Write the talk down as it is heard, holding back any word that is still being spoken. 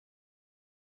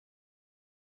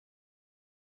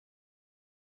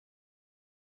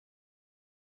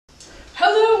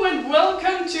Hello and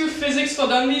welcome to Physics for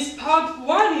Dummies Part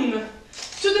 1.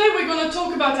 Today we're going to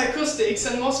talk about acoustics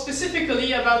and more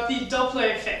specifically about the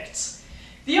Doppler effect.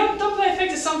 The Doppler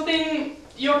effect is something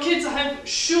your kids have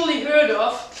surely heard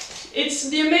of. It's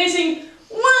the amazing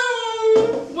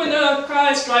wow when a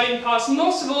car is driving past,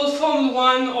 most of all Formula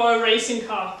 1 or a racing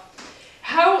car.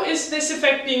 How is this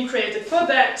effect being created? For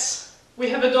that we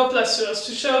have a Doppler source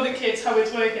to show the kids how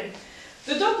it's working.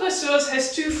 The Doppler source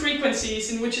has two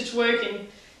frequencies in which it's working,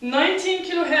 19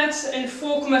 kHz and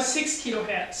 4,6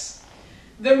 kHz.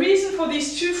 The reason for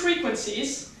these two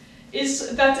frequencies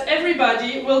is that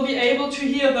everybody will be able to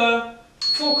hear the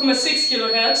 4,6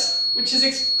 kHz, which is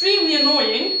extremely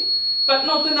annoying, but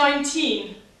not the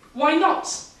 19. Why not?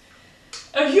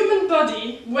 A human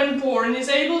body, when born, is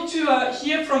able to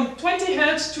hear from 20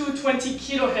 Hz to 20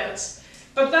 kHz,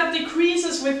 but that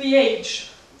decreases with the age.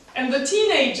 And the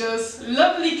teenagers,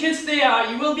 lovely kids they are,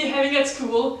 you will be having at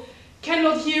school,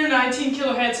 cannot hear 19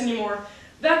 kHz anymore.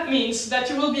 That means that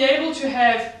you will be able to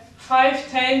have 5,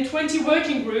 10, 20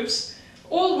 working groups,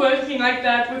 all working like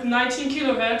that with 19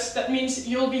 kHz. That means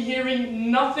you'll be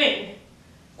hearing nothing.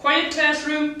 Quiet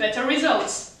classroom, better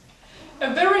results.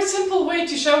 A very simple way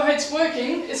to show how it's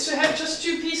working is to have just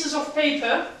two pieces of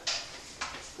paper,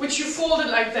 which you fold it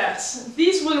like that.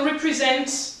 These will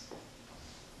represent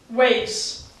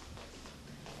waves.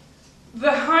 The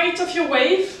height of your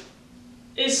wave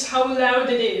is how loud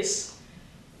it is.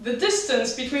 The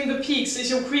distance between the peaks is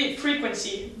your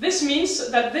frequency. This means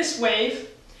that this wave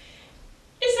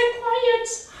is a quiet,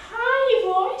 high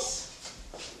voice,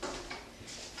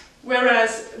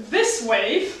 whereas this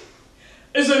wave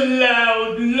is a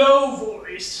loud, low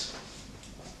voice.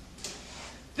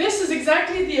 This is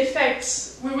exactly the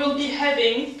effects we will be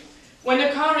having when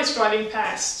a car is driving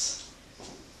past.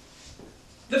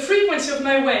 The frequency of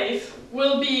my wave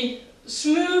will be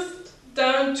smoothed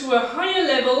down to a higher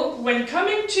level when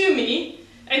coming to me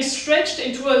and stretched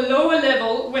into a lower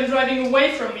level when driving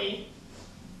away from me.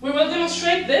 We will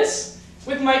demonstrate this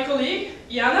with my colleague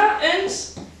Jana and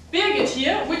Birgit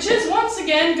here, which is once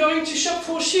again going to shop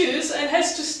for shoes and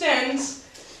has to stand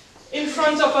in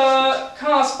front of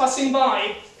cars passing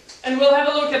by. And we'll have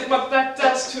a look at what that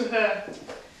does to her.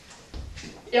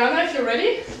 Jana, if you're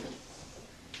ready.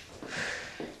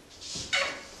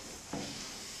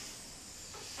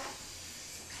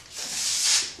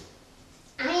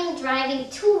 Driving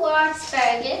towards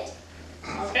Birgit.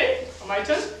 Okay, my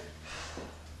turn.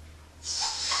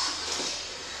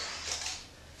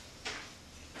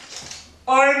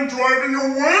 I'm driving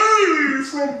away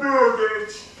from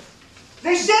Birgit.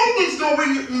 The sound is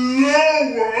going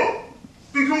lower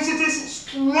because it is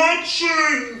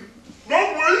stretching.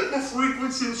 That way the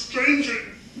frequency is changing.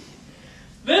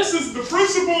 This is the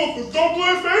principle of the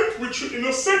Doppler effect, which in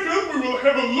a second we will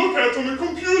have a look at on a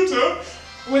computer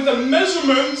with a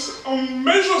measurement on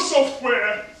measure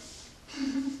software.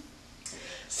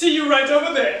 See you right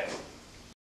over there.